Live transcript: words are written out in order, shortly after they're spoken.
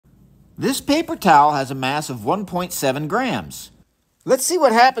This paper towel has a mass of 1.7 grams. Let's see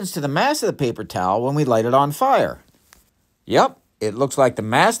what happens to the mass of the paper towel when we light it on fire. Yep, it looks like the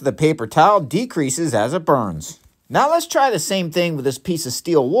mass of the paper towel decreases as it burns. Now let's try the same thing with this piece of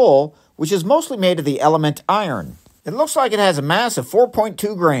steel wool, which is mostly made of the element iron. It looks like it has a mass of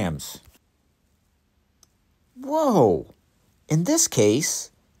 4.2 grams. Whoa! In this case,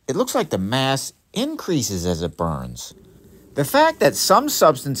 it looks like the mass increases as it burns. The fact that some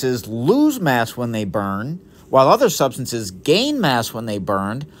substances lose mass when they burn, while other substances gain mass when they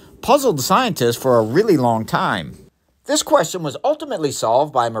burn, puzzled scientists for a really long time. This question was ultimately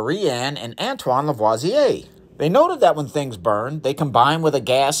solved by Marie-Anne and Antoine Lavoisier. They noted that when things burn, they combine with a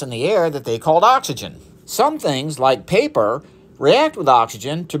gas in the air that they called oxygen. Some things, like paper, react with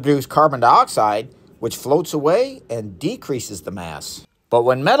oxygen to produce carbon dioxide, which floats away and decreases the mass. But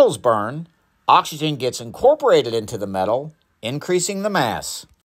when metals burn, oxygen gets incorporated into the metal, increasing the mass.